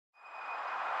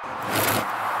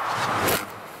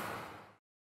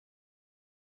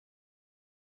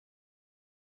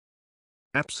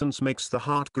Absence makes the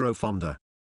heart grow fonder.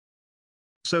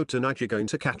 So tonight you're going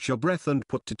to catch your breath and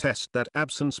put to test that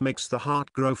absence makes the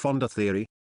heart grow fonder theory.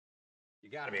 You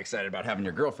gotta be excited about having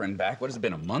your girlfriend back. What has it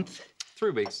been, a month?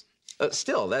 3 weeks.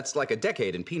 Still, that's like a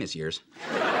decade in penis years.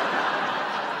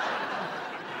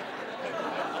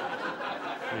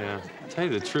 Yeah, to tell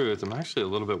you the truth, I'm actually a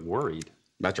little bit worried.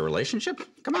 About your relationship?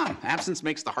 Come on, absence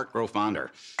makes the heart grow fonder.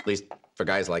 At least for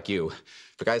guys like you.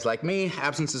 For guys like me,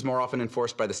 absence is more often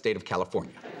enforced by the state of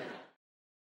California.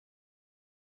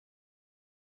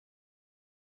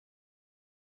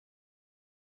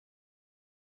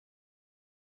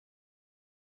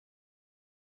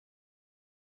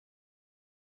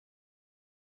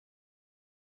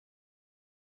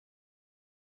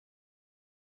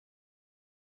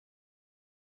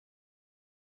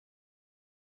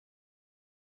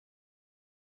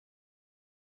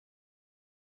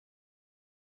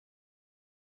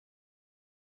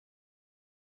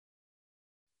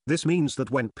 This means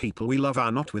that when people we love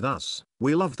are not with us,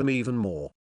 we love them even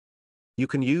more. You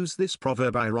can use this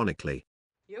proverb ironically.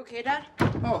 You okay, Dad?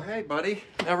 Oh, hey, buddy.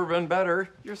 Never been better.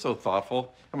 You're so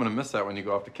thoughtful. I'm gonna miss that when you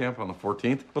go off to camp on the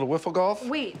 14th. Little wiffle golf?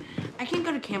 Wait, I can't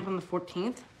go to camp on the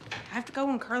 14th. I have to go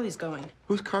when Carly's going.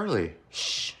 Who's Carly?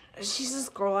 Shh. She's this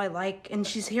girl I like, and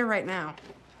she's here right now.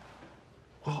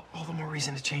 Well, all the more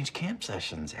reason to change camp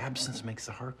sessions. Absence makes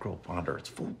the heart grow fonder. It's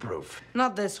foolproof.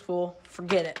 Not this fool.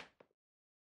 Forget it.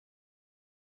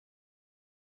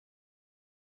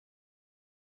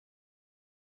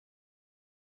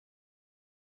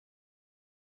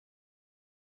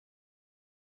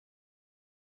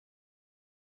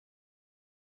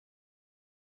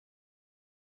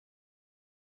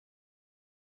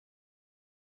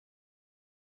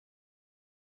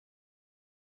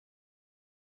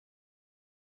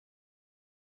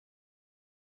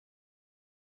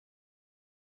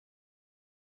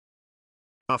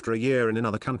 After a year in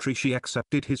another country she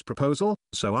accepted his proposal,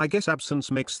 so I guess absence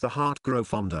makes the heart grow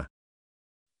fonder.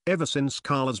 Ever since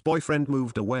Carla's boyfriend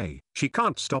moved away, she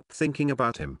can't stop thinking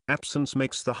about him. Absence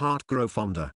makes the heart grow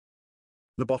fonder.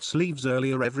 The boss leaves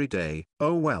earlier every day,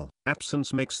 oh well,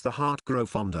 absence makes the heart grow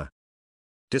fonder.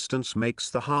 Distance makes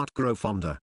the heart grow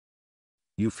fonder.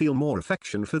 You feel more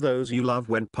affection for those you love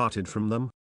when parted from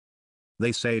them.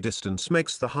 They say distance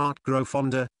makes the heart grow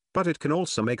fonder, but it can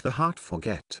also make the heart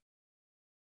forget.